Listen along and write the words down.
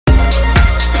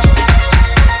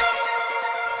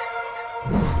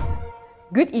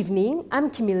Good evening, I'm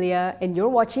Camelia and you're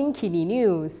watching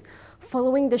KiniNews.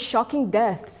 Following the shocking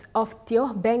deaths of Teo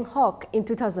Beng Hock in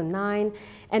 2009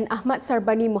 and Ahmad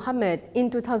Sarbani Muhammad in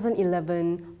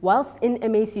 2011 whilst in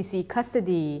MACC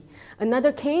custody,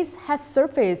 another case has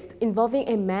surfaced involving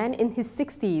a man in his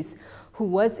 60s who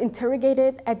was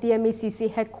interrogated at the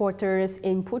MACC headquarters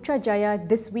in Putrajaya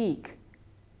this week.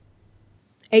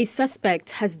 A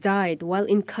suspect has died while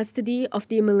in custody of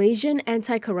the Malaysian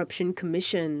Anti-Corruption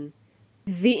Commission.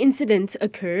 The incident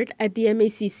occurred at the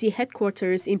MACC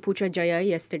headquarters in Putrajaya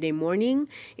yesterday morning,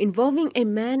 involving a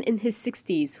man in his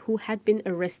 60s who had been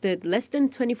arrested less than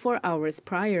 24 hours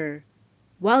prior.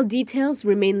 While details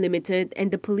remain limited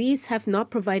and the police have not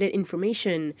provided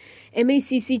information,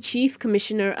 MACC Chief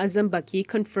Commissioner Azam Baki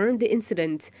confirmed the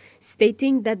incident,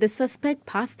 stating that the suspect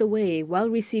passed away while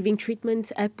receiving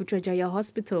treatment at Putrajaya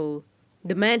Hospital.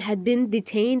 The man had been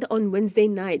detained on Wednesday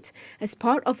night as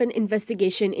part of an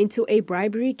investigation into a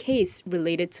bribery case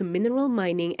related to mineral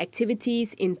mining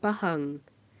activities in Pahang.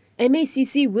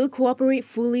 MACC will cooperate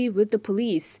fully with the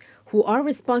police, who are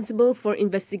responsible for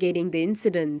investigating the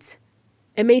incident.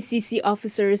 MACC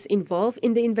officers involved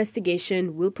in the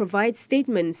investigation will provide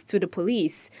statements to the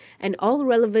police, and all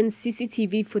relevant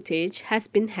CCTV footage has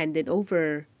been handed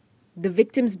over. The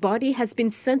victim's body has been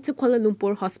sent to Kuala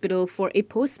Lumpur Hospital for a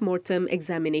post-mortem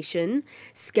examination,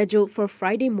 scheduled for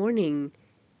Friday morning.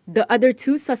 The other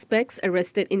two suspects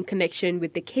arrested in connection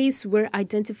with the case were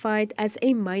identified as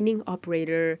a mining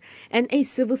operator and a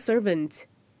civil servant.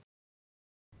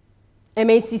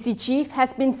 MACC chief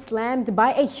has been slammed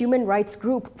by a human rights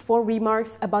group for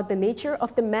remarks about the nature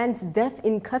of the man's death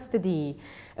in custody.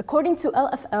 According to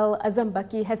LFL, Azam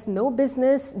Baki has no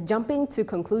business jumping to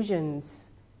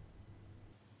conclusions.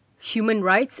 Human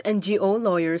rights NGO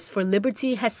Lawyers for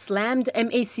Liberty has slammed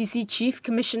MACC Chief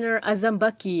Commissioner Azam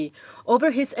Baki over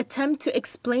his attempt to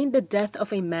explain the death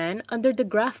of a man under the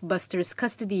graft busters'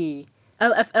 custody.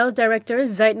 LFL Director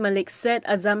Zaid Malek said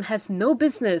Azam has no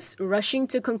business rushing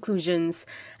to conclusions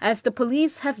as the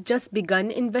police have just begun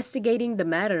investigating the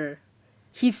matter.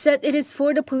 He said it is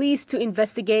for the police to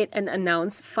investigate and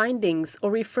announce findings or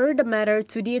refer the matter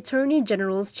to the Attorney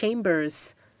General's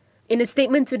chambers. In a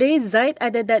statement today, Zaid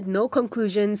added that no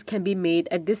conclusions can be made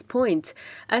at this point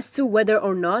as to whether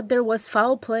or not there was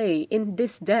foul play in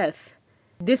this death.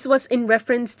 This was in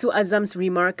reference to Azam's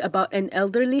remark about an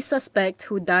elderly suspect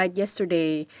who died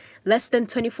yesterday, less than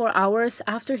 24 hours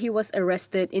after he was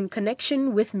arrested in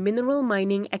connection with mineral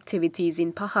mining activities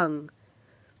in Pahang.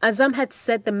 Azam had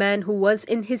said the man who was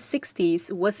in his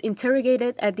 60s was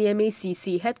interrogated at the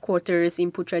MACC headquarters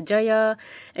in Putrajaya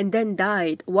and then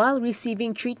died while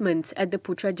receiving treatment at the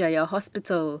Putrajaya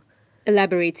hospital.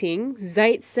 Elaborating,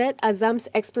 Zaid said Azam's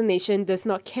explanation does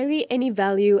not carry any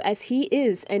value as he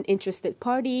is an interested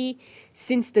party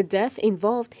since the death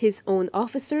involved his own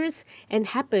officers and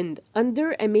happened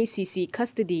under MACC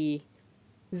custody.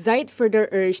 Zaid further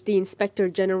urged the Inspector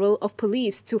General of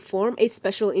Police to form a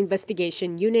special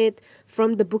investigation unit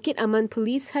from the Bukit Aman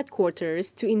Police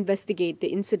Headquarters to investigate the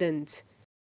incident.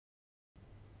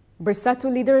 Bersatu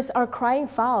leaders are crying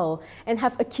foul and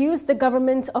have accused the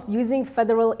government of using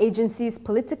federal agencies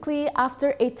politically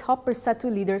after a top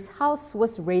Bersatu leader's house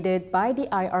was raided by the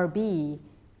IRB.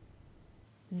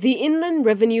 The Inland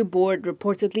Revenue Board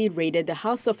reportedly raided the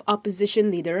house of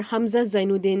opposition leader Hamzah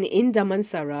Zainudin in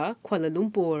Damansara, Kuala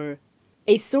Lumpur.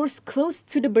 A source close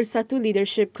to the Bersatu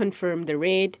leadership confirmed the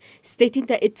raid, stating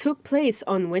that it took place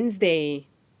on Wednesday.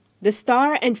 The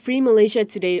Star and Free Malaysia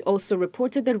Today also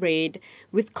reported the raid,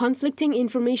 with conflicting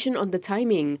information on the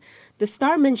timing. The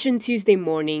Star mentioned Tuesday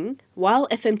morning, while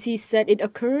FMT said it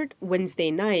occurred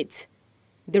Wednesday night.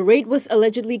 The raid was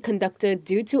allegedly conducted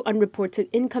due to unreported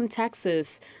income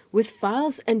taxes, with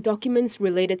files and documents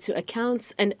related to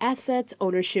accounts and asset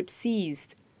ownership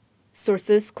seized.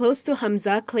 Sources close to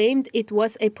Hamzah claimed it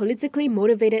was a politically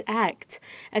motivated act,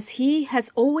 as he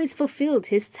has always fulfilled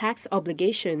his tax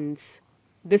obligations.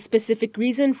 The specific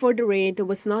reason for the raid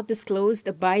was not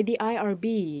disclosed by the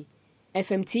IRB.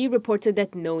 FMT reported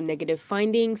that no negative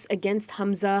findings against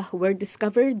Hamzah were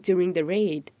discovered during the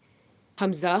raid.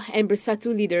 Hamzah and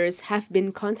Bersatu leaders have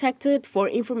been contacted for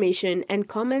information and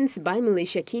comments by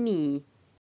Malaysia Kini.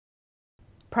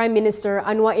 Prime Minister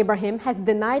Anwar Ibrahim has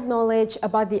denied knowledge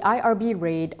about the IRB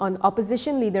raid on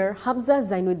opposition leader Hamzah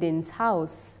Zainudin's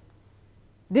house.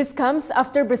 This comes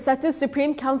after Bersatu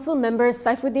Supreme Council member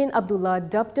Saifuddin Abdullah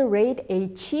dubbed the raid a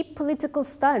cheap political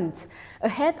stunt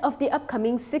ahead of the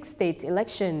upcoming 6 state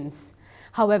elections.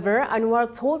 However, Anwar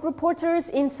told reporters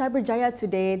in Cyberjaya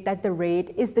today that the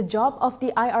raid is the job of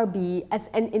the IRB as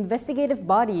an investigative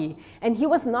body and he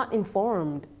was not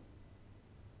informed.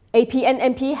 APN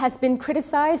MP has been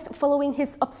criticized following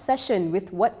his obsession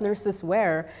with what nurses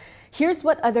wear. Here's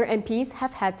what other MPs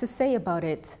have had to say about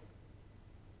it.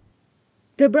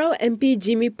 Tebrau MP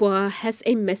Jimmy Pua has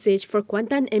a message for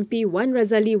Kuantan MP Wan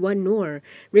Razali Wan Noor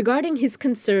regarding his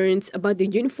concerns about the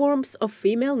uniforms of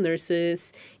female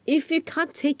nurses. If you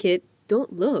can't take it,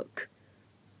 don't look.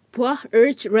 Pua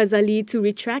urged Razali to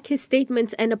retract his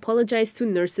statements and apologize to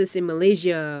nurses in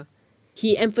Malaysia.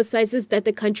 He emphasizes that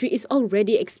the country is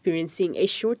already experiencing a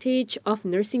shortage of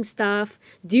nursing staff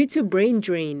due to brain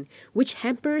drain, which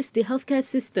hampers the healthcare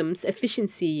system's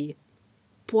efficiency.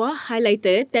 Pua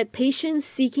highlighted that patients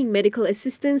seeking medical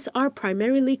assistance are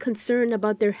primarily concerned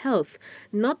about their health,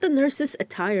 not the nurses'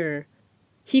 attire.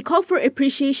 He called for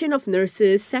appreciation of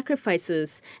nurses'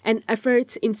 sacrifices and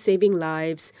efforts in saving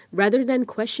lives, rather than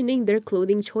questioning their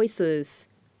clothing choices.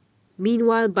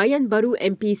 Meanwhile, Bayan Baru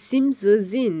MP Sim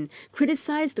Zin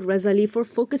criticized Razali for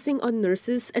focusing on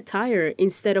nurses' attire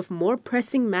instead of more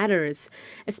pressing matters,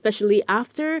 especially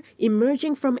after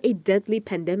emerging from a deadly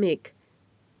pandemic.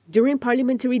 During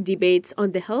parliamentary debates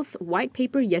on the health white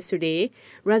paper yesterday,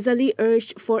 Razali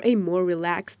urged for a more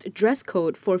relaxed dress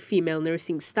code for female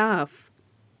nursing staff.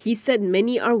 He said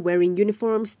many are wearing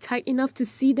uniforms tight enough to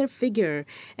see their figure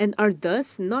and are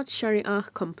thus not Sharia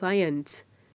compliant.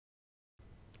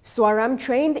 Swaram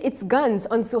trained its guns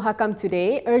on Suhakam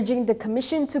today, urging the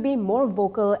Commission to be more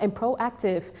vocal and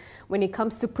proactive when it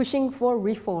comes to pushing for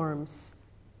reforms.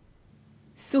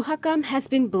 Suhakam has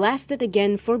been blasted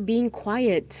again for being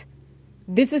quiet.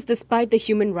 This is despite the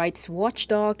human rights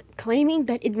watchdog claiming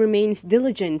that it remains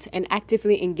diligent and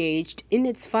actively engaged in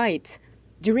its fight.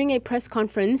 During a press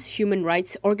conference, human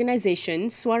rights organization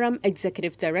Swaram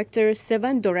Executive Director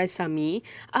Sevan Doraisamy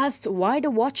asked why the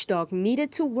watchdog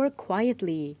needed to work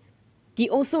quietly. He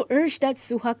also urged that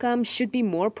Suhakam should be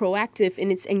more proactive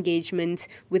in its engagement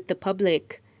with the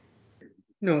public.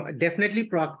 No, definitely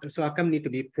Suhakam need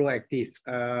to be proactive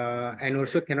and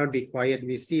also cannot be quiet.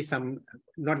 We see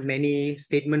not many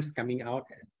statements coming out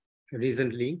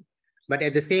recently, but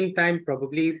at the same time,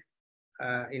 probably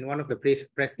in one of the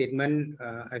press statement,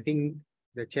 I think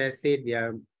the chair said they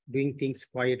are doing things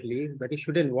quietly, but it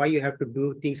shouldn't. Why you have to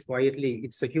do things quietly?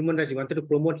 It's a human rights. You wanted to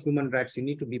promote human rights. You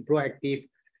need to be proactive,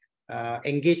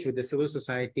 engage with the civil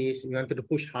societies. You wanted to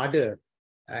push harder,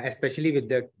 especially with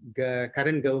the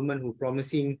current government who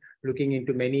promising looking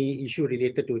into many issues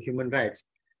related to human rights.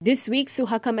 This week,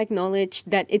 Suhakam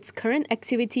acknowledged that its current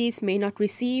activities may not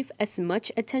receive as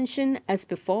much attention as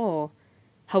before.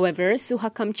 However,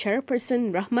 Suhakam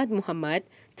chairperson Rahmat Muhammad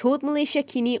told Malaysia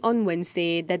Kini on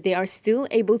Wednesday that they are still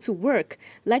able to work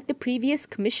like the previous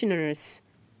commissioners.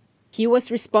 He was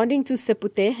responding to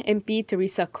Seputeh MP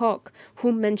Teresa Kok,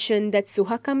 who mentioned that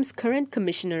Suhakam's current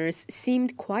commissioners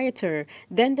seemed quieter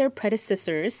than their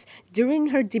predecessors during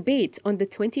her debate on the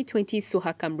 2020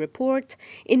 Suhakam report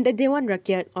in the Dewan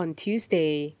Rakyat on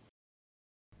Tuesday.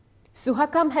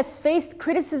 Suhakam has faced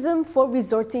criticism for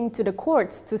resorting to the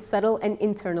courts to settle an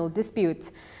internal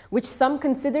dispute, which some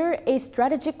consider a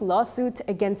strategic lawsuit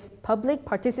against public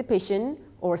participation,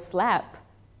 or SLAP.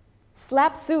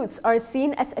 SLAP suits are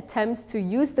seen as attempts to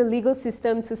use the legal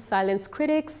system to silence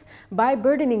critics by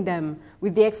burdening them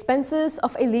with the expenses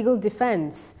of a legal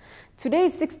defense. Today,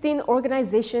 16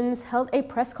 organizations held a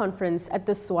press conference at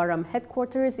the Swaram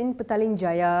headquarters in Petaling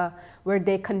Jaya, where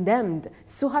they condemned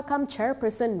Suhakam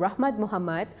chairperson Rahmat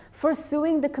Muhammad for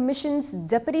suing the Commission's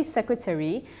Deputy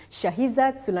Secretary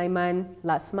Shahizat Sulaiman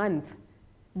last month.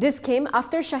 This came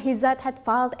after Shahizat had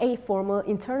filed a formal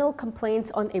internal complaint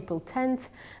on April 10th,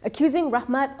 accusing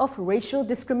Rahmat of racial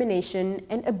discrimination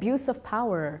and abuse of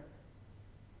power.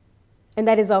 And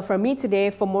that is all from me today.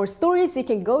 For more stories, you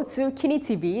can go to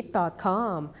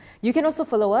Kinitv.com. You can also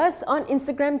follow us on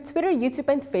Instagram, Twitter, YouTube,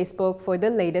 and Facebook for the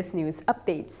latest news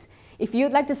updates. If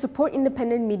you'd like to support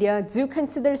independent media, do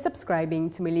consider subscribing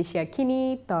to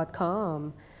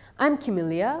MalaysiaKini.com. I'm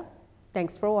Kimilia.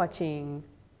 Thanks for watching.